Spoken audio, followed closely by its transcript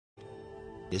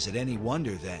Is it any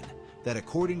wonder, then, that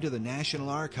according to the National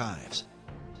Archives,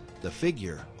 the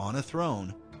figure on a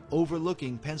throne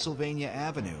overlooking Pennsylvania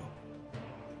Avenue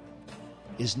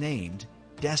is named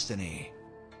Destiny?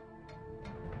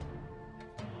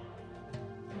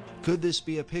 Could this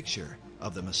be a picture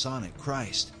of the Masonic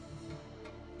Christ?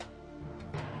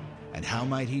 And how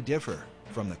might he differ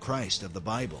from the Christ of the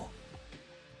Bible?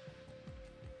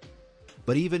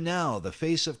 But even now, the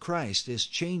face of Christ is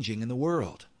changing in the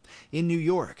world. In New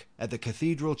York, at the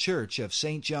Cathedral Church of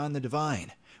St. John the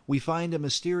Divine, we find a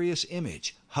mysterious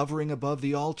image hovering above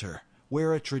the altar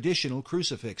where a traditional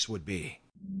crucifix would be.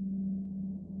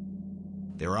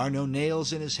 There are no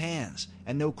nails in his hands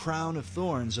and no crown of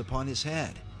thorns upon his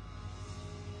head.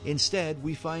 Instead,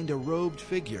 we find a robed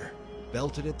figure,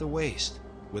 belted at the waist,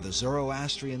 with a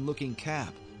Zoroastrian-looking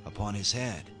cap upon his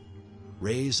head,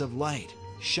 rays of light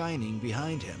shining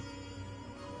behind him.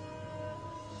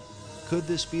 Could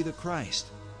this be the Christ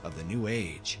of the New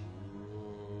Age?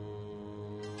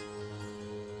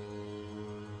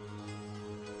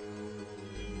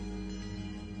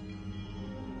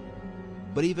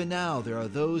 But even now, there are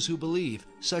those who believe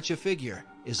such a figure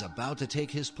is about to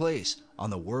take his place on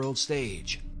the world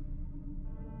stage.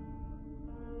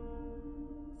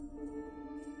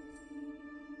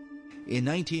 In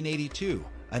 1982,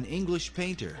 an English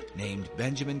painter named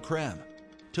Benjamin Creme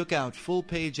took out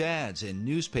full-page ads in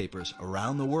newspapers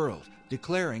around the world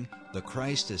declaring the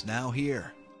Christ is now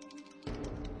here.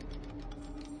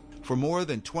 For more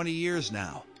than 20 years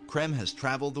now, Creme has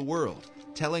traveled the world,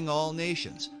 telling all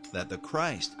nations that the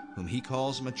Christ, whom he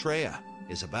calls Maitreya,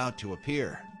 is about to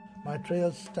appear. Maitreya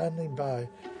is standing by,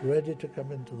 ready to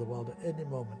come into the world at any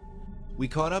moment. We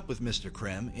caught up with Mr.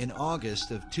 Creme in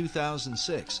August of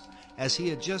 2006, as he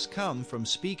had just come from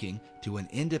speaking to an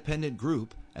independent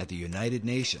group at the United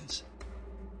Nations.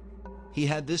 He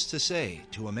had this to say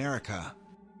to America.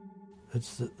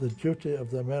 It's the duty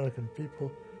of the American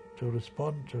people to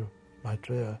respond to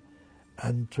Maitreya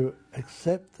and to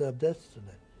accept their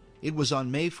destiny. It was on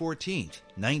May 14th,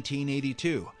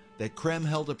 1982, that Creme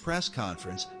held a press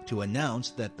conference to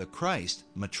announce that the Christ,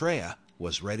 Maitreya,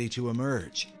 was ready to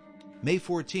emerge. May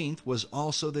 14th was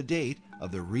also the date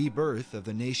of the rebirth of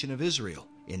the nation of Israel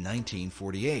in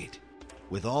 1948.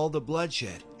 With all the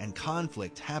bloodshed and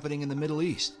conflict happening in the Middle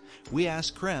East, we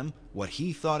asked Creme what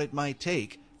he thought it might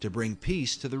take to bring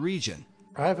peace to the region.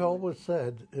 I've always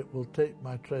said it will take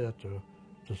Maitreya to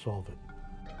solve it.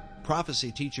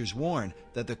 Prophecy teachers warn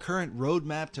that the current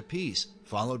roadmap to peace,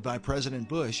 followed by President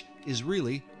Bush, is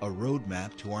really a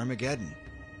roadmap to Armageddon.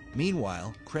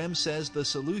 Meanwhile, Creme says the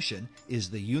solution is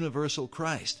the universal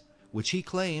Christ, which he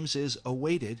claims is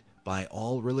awaited by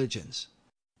all religions.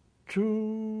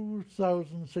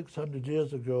 2,600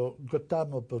 years ago,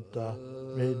 Gautama Buddha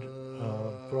made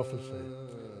a prophecy.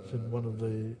 It's in one of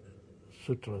the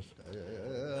sutras.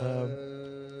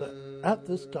 That at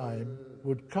this time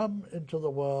would come into the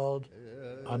world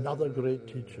another great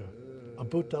teacher, a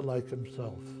Buddha like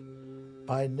himself,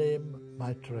 by name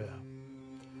Maitreya,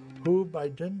 who by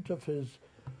dint of his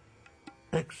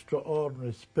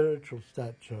extraordinary spiritual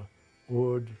stature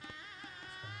would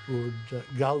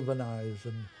galvanize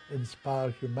and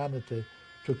inspire humanity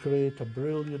to create a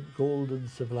brilliant golden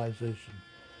civilization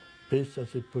based,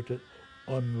 as he put it,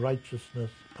 on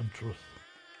righteousness and truth.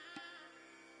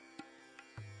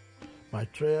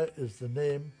 Maitreya is the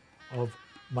name of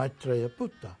Maitreya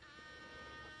Buddha.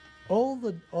 All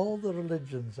the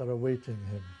religions are awaiting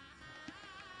him.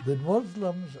 The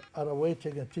Muslims are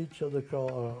awaiting a teacher they call,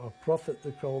 or a prophet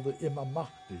they call the Imam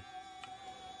Mahdi.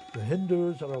 The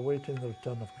Hindus are awaiting the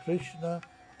return of Krishna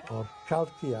or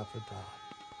Kalki Avatar.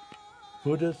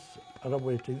 Buddhists are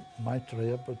awaiting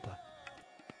Maitreya Buddha.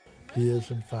 He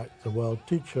is in fact the world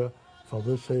teacher for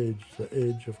this age, the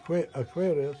age of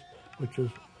Aquarius, which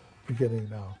is beginning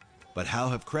now. But how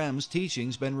have Creme's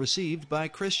teachings been received by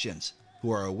Christians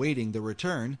who are awaiting the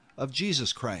return of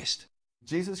Jesus Christ?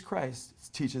 Jesus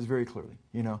Christ teaches very clearly,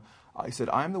 he said,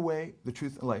 I'm the way, the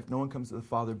truth, and life. No one comes to the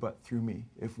Father but through me.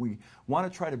 If we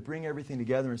want to try to bring everything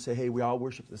together and say, hey, we all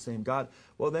worship the same God,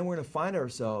 well, then we're going to find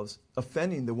ourselves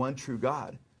offending the one true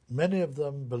God. Many of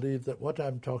them believe that what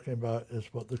I'm talking about is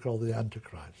what they call the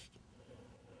Antichrist.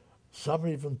 Some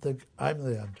even think I'm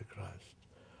the Antichrist.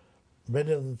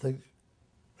 Many of them think,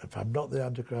 if I'm not the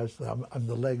Antichrist, I'm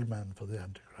the leg man for the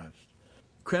Antichrist.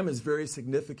 Krem is very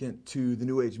significant to the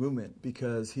New Age movement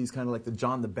because he's kind of like the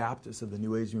John the Baptist of the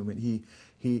New Age movement. He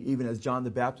even as John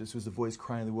the Baptist was the voice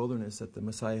crying in the wilderness that the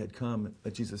Messiah had come,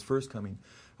 at Jesus' first coming.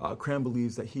 Krem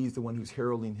believes that he's the one who's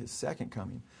heralding his second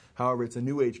coming. However, it's a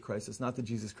New Age Christ. It's not the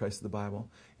Jesus Christ of the Bible.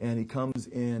 And he comes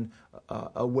in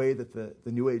a way that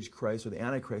the New Age Christ or the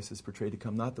Antichrist is portrayed to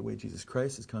come, not the way Jesus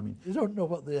Christ is coming. You don't know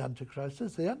what the Antichrist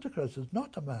is. The Antichrist is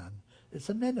not a man. It's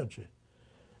an energy.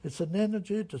 It's an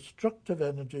energy, destructive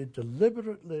energy,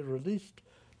 deliberately released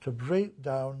to break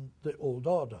down the old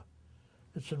order.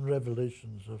 It's in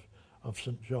Revelations of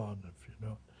St. John, if you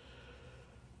know.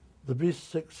 The beast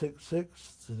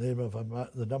 666,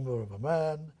 the number of a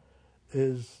man,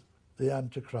 is the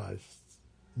Antichrist,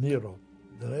 Nero.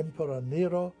 The Emperor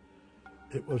Nero,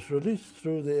 it was released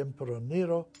through the Emperor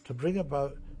Nero to bring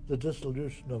about the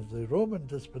dissolution of the Roman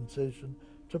dispensation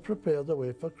to prepare the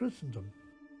way for Christendom.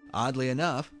 Oddly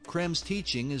enough, Krem's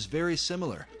teaching is very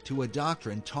similar to a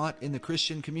doctrine taught in the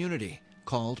Christian community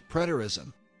called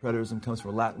preterism. Preterism comes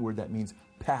from a Latin word that means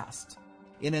past.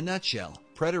 In a nutshell,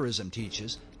 preterism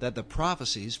teaches that the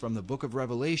prophecies from the book of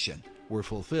Revelation were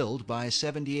fulfilled by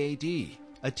 70 AD,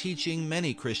 a teaching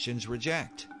many Christians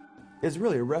reject. It's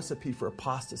really a recipe for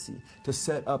apostasy to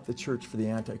set up the church for the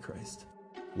Antichrist.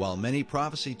 While many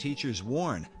prophecy teachers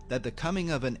warn that the coming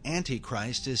of an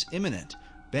Antichrist is imminent,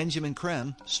 Benjamin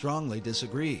Krem strongly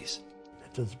disagrees.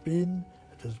 It has been,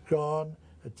 it has gone,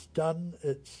 it's done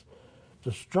its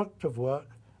destructive work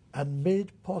and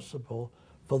made possible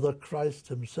for the Christ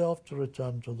himself to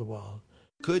return to the world.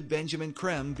 Could Benjamin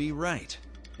Krem be right?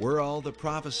 Were all the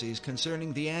prophecies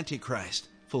concerning the Antichrist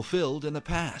fulfilled in the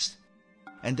past?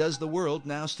 And does the world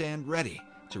now stand ready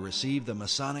to receive the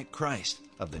Masonic Christ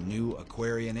of the new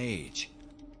Aquarian age?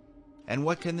 And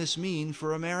what can this mean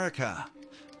for America?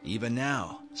 Even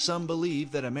now, some believe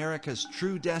that America's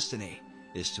true destiny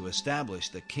is to establish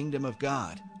the kingdom of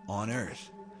God on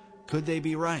earth. Could they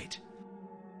be right?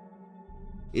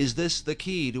 Is this the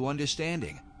key to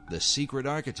understanding the secret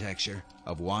architecture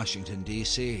of Washington,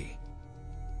 D.C.?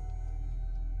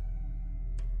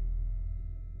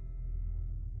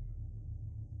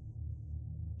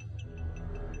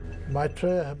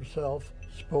 Maitreya himself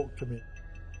spoke to me.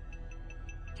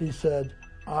 He said,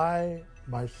 I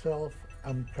myself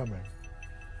am coming,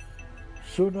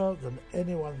 sooner than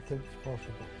anyone thinks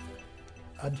possible.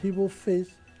 And he will face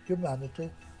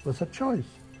humanity with a choice.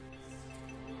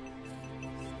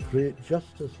 Create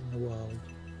justice in the world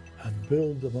and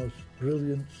build the most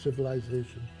brilliant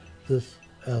civilization this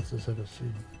earth has ever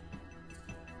seen.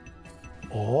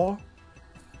 Or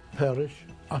perish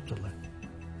utterly.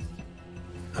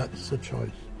 That's the choice.